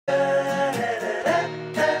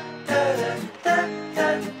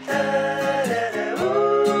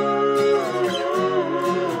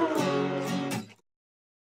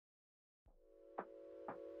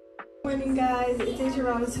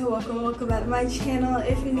welcome back to my channel.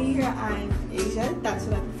 If you're new here, I'm Asia. That's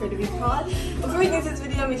what I prefer to be called. Before we get into this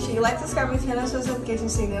video, make sure you like, subscribe to my channel, show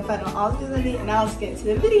notifications so you know if I know all the videos I need. And now let's get into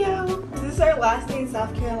the video. This is our last day in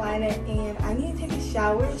South Carolina, and I need to take a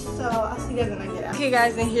shower, so I'll see you guys when I get out. Okay,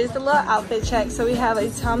 guys, and here's the little outfit check. So we have a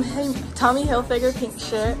Tommy Hilfiger pink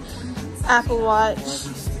shirt, Apple Watch,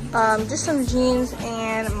 just some jeans,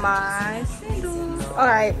 and my sandals. All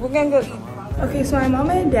right, we're gonna go eat. Okay, so my mom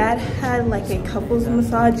and dad had like a couples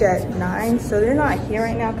massage at 9, so they're not here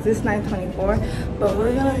right now because it's 9:24. But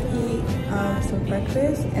we're gonna eat some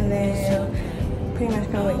breakfast, and then pretty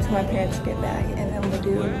much gonna wait till my parents get back, and then we'll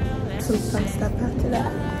do some fun stuff after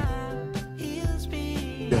that. It's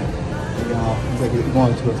like we're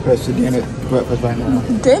going to a special dinner breakfast right now.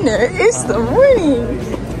 Dinner? It's the morning.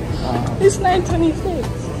 It's 9:26.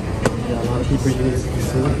 Yeah, a lot of people here see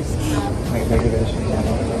like decorations.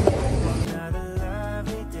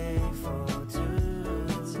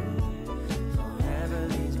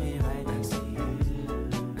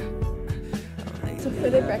 So for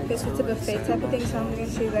the breakfast, it's a buffet type of thing, so I'm gonna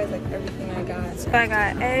show you guys like everything I got. So I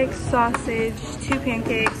got eggs, sausage, 2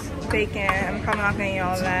 pancakes, bacon. I'm probably not gonna eat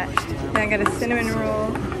all of that. Then I got a cinnamon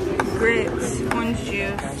roll, grits, orange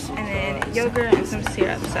juice, and then yogurt and some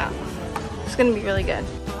syrup. So it's gonna be really good.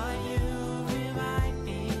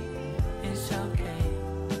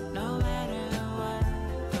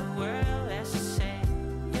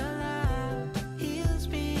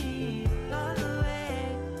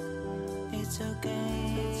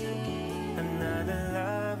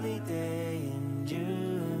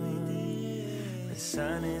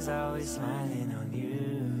 Sun is always smiling on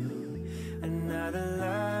you. Another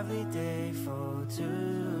lovely day for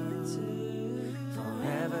two.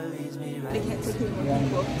 Forever leaves me right. They can't take any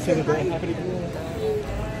more people. Say the happy to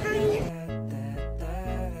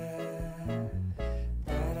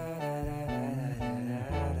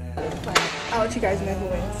I'll let you guys know who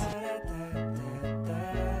wins.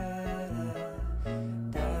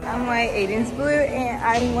 I'm like Aiden's blue, and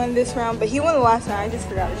I won this round, but he won the last round. I just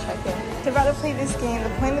forgot to check him. So about to play this game. The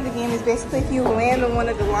point of the game is basically if you land on one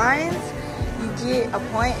of the lines, you get a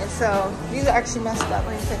point. And so these are actually messed up.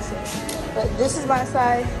 Let me fix it. But this is my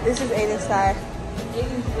side. This is Aiden's side.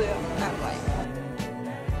 Aiden's blue, not white.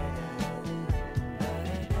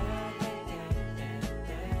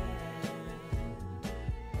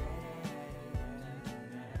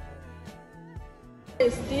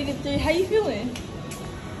 It's 3-3. How you feeling?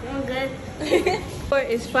 I'm good.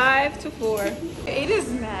 It's 5-4. Aiden's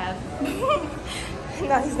mad.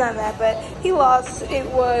 No, he's not mad, but he lost. It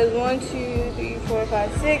was 1, 2, 3, 4,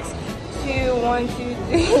 5, 6 to 1, 2,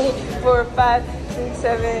 3, 4, 5, 6,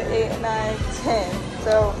 7, 8, 9, 10.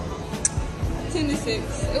 So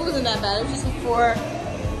 10-6. It wasn't that bad. It was just a 4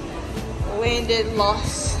 landed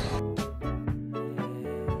loss.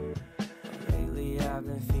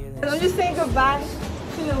 I'm just saying goodbye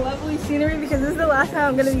to the lovely scenery because this is the last time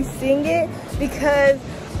I'm gonna be seeing it because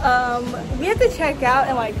we have to check out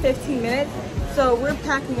in like 15 minutes, so we're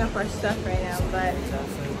packing up our stuff right now. But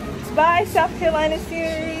bye, South Carolina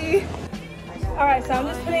scenery. All right, so I'm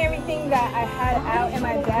just putting everything that I had out in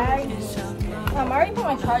my bag. I already put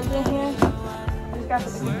my charger in here. I just got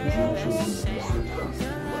the computer in here.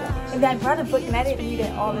 And then I brought a book and I didn't read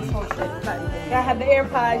it all this whole trip. But I have the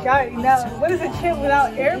AirPods, y'all already know. What is a trip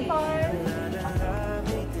without AirPods?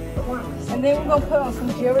 And then we're gonna put on some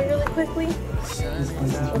jewelry really quickly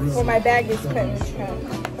before my bag gets put in the trunk.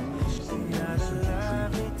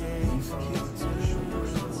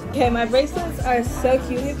 Okay, my bracelets are so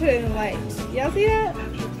cute. Let me put it in light. Y'all see that?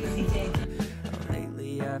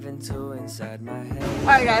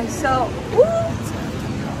 Alright guys, so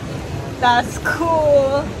that's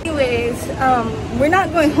cool. Anyways, we're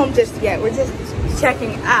not going home just yet. We're just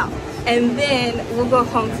checking out. And then we'll go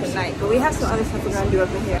home tonight. But we have some other stuff we're gonna do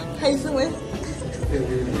over here. How you feeling?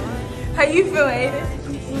 How you feeling, Aiden?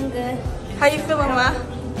 I'm good. How you feeling, Ma?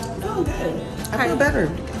 Oh, good. I feel better.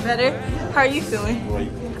 Better? How are you feeling?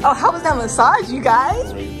 Oh, how was that massage, you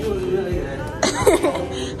guys? It was really good.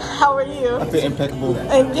 How are you? I feel impeccable.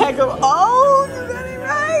 Impeccable. Oh, you got it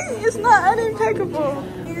right. It's not unimpeccable.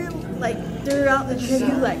 Like throughout the trip,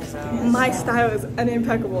 he's like, my style is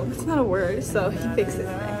unimpeccable. It's not a word, so he fixed it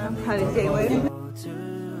today. I'm proud of Jalen.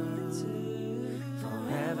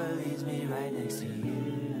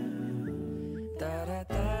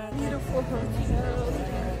 Beautiful hotel.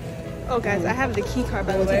 Oh guys, I have the key card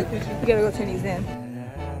by the way. We gotta go turn these in.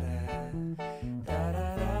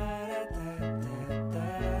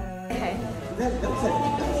 Hey.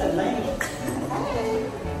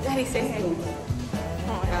 Daddy, say hey.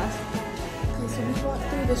 Oh my gosh. Okay, so we walked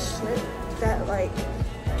through the strip that like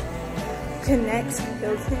connects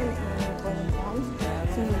Hilton and Royal Palms.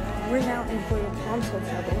 So we're now in Royal Palms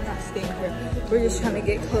Hotel, but we're not staying here. We're just trying to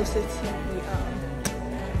get closer to the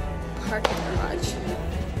parking garage.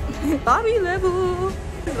 Lobby level.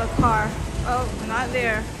 This is a car. Oh, not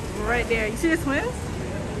there. Right there. You see the twins?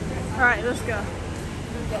 Alright, let's go.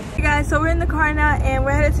 Hey guys, so we're in the car now and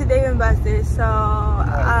we're headed to Dave & Buster's. So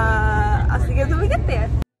I'll see you guys when we get there.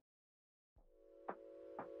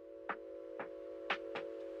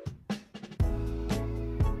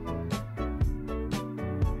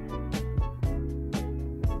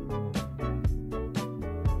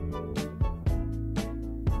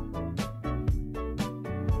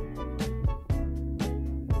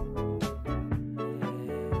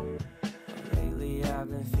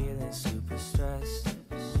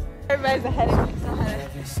 Everybody's ahead of me, so I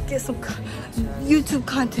had to get some YouTube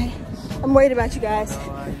content. I'm worried about you guys.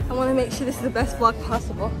 I want to make sure this is the best vlog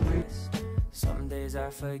possible. Some days I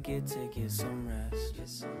forget to get some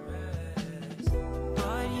rest.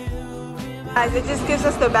 Guys, it just gives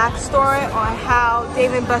us the backstory on how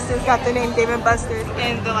Dave & Buster's got the name Dave & Buster's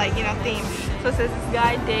and the theme. So it says this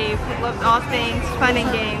guy Dave who loved all things fun and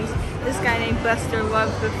games. This guy named Buster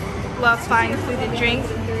loved finding food and drink.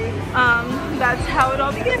 That's how it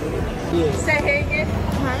all began. Yeah. Say hey again.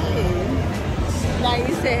 Hi. Now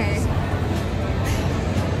you say hey.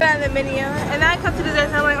 And the menu, and then I come to the desert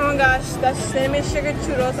and I'm like, oh my gosh, that's cinnamon sugar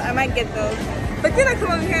churros. I might get those. But then I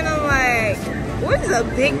come over here and I'm like, what is a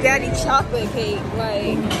Big Daddy chocolate cake?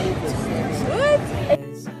 Like, what?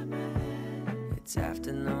 It's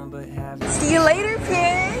afternoon, but have See you later,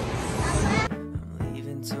 kids. I'm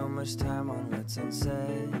leaving too much time on what's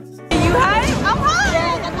unsaid. You high? I'm high.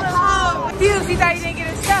 Yeah, that's the problem. Dude, he thought he didn't get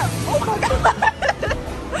his show. Oh my god.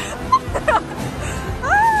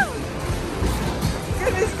 Oh.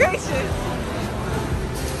 Goodness gracious.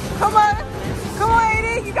 Come on. Come on,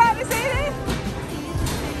 Aiden. You got this, Aiden.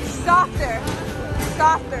 Softer.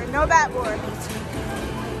 Softer. No backboard.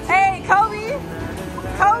 Hey, Kobe.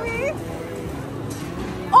 Kobe.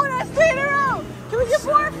 Oh, that's 3 in a row. Can we get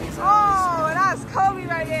 4? Oh, that's Kobe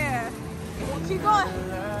right there. Keep going.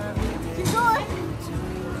 Keep going.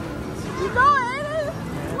 Keep going, Aiden.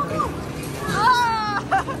 Ah.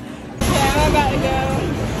 Yeah, I'm about to go.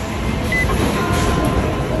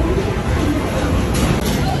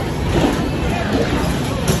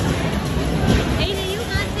 Aiden, you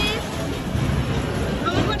got this?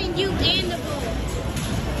 I'm putting you in the bowl.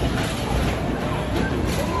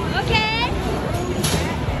 Okay.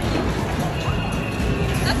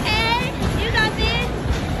 Okay, you got this.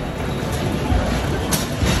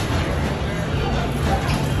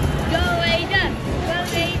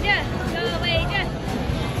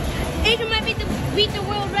 Asia might beat the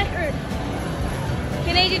world record.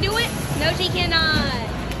 Can Asia do it? No, she cannot.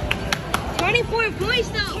 24 points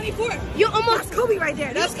though. 24. You almost. That's Kobe right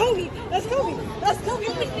there. That's Kobe. That's Kobe. That's Kobe. You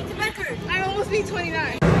almost beat the record. I almost beat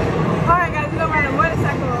 29. Alright guys, we're gonna run a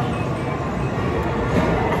motorcycle.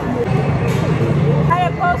 I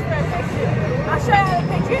have posed for a picture. I'll show you how to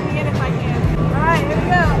picture in the end if I can. Alright, here we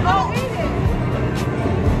go. Oh, Aiden.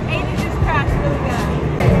 Aiden just crashed really good.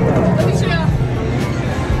 Let me show you.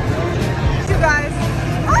 You guys.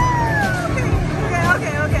 Oh,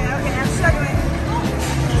 okay. I'm struggling.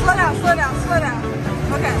 Slow down.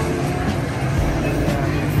 Okay.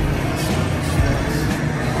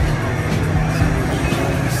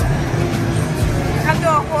 I'm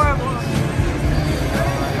doing horrible.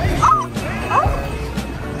 Oh.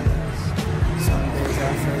 some days I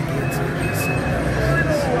forget to get some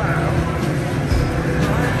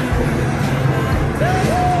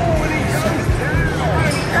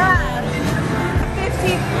God.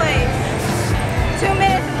 15th place. 2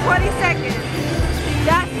 minutes and 20 seconds.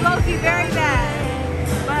 That's low-key very bad.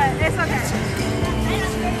 But it's okay.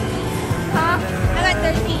 Huh? I got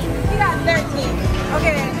 13. You got 13.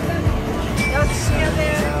 Okay then. That was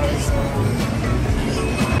there.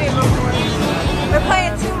 We're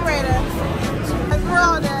playing Tomb Raider. Like we're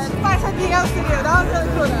all dead. Find something else to do. That was really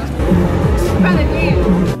cool though. We're gonna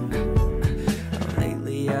dance.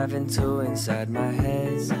 lately I've been too inside my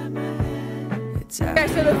head. It's Okay,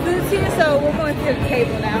 so the food's here, so we're going to the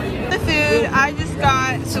table now. The food, I just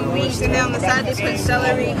got some wings, and then on the side they put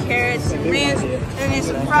celery, carrots, and ranch, and then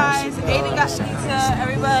some fries. Aiden got pizza.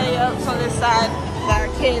 Everybody else on this side, our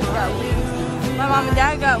kids got wings. My mom and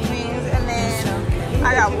dad got wings, and then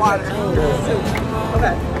I got water.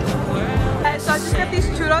 Okay. So I just got these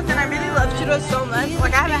churros, and I really love churros so much.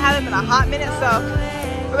 Like I haven't had them in a hot minute, so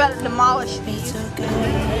we're about to demolish these.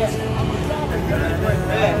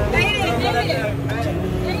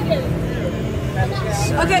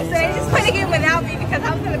 Okay, so they just played a game without me because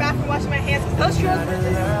I was in the bathroom washing my hands because those churros were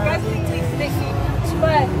disgustingly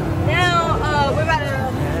But now we're about to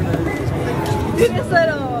do this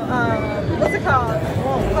little what's it called?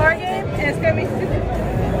 Card game, and it's gonna be super fun.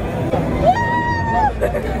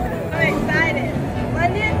 I'm excited.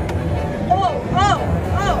 London? Oh!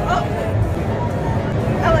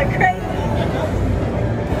 I look crazy.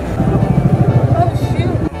 Oh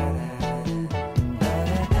shoot.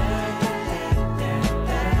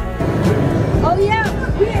 Oh yeah,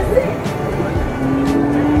 we are sick.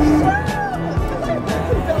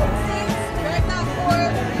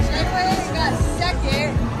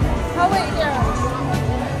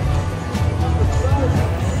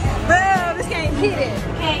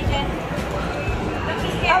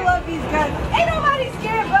 I love these guys. Ain't nobody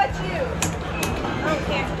scared but you. I don't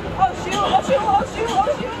care. Oh shoot, oh shoot, oh shoot, oh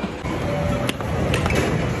shoot.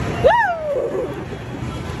 Woo!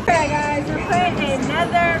 Okay guys, we're playing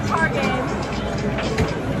another card game.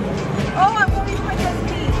 Oh, I'm going to be Princess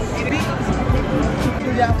Peach. Do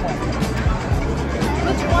that one.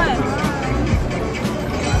 Which one?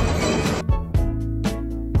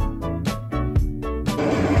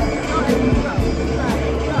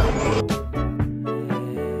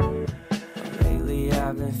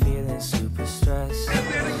 I've been feeling super stressed. Oh,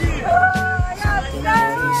 I got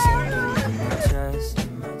Chest,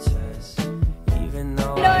 even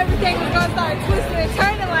though you know everything was gonna start twisting and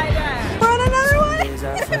turning like that. We're on another one?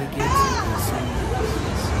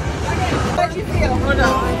 How'd you feel? Oh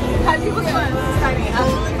no. How'd you feel? I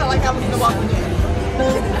really felt like I was gonna walk again.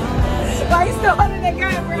 Why are you still holding that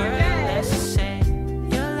guy for your dad?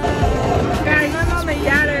 Guys, I'm on the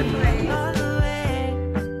yachter plane.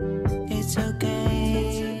 it's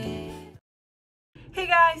okay. Hey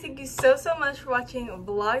guys, thank you so much for watching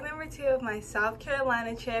vlog number 2 of my South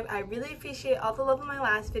Carolina trip. I really appreciate all the love in my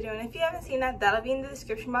last video, and if you haven't seen that, that'll be in the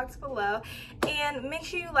description box below. And make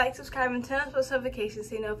sure you like, subscribe, and turn on post notifications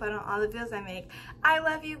so you know if I know all the videos I make. I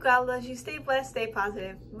love you, God loves you, stay blessed, stay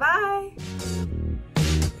positive. Bye!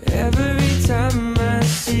 Every time I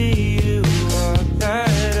see you walk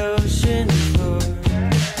that ocean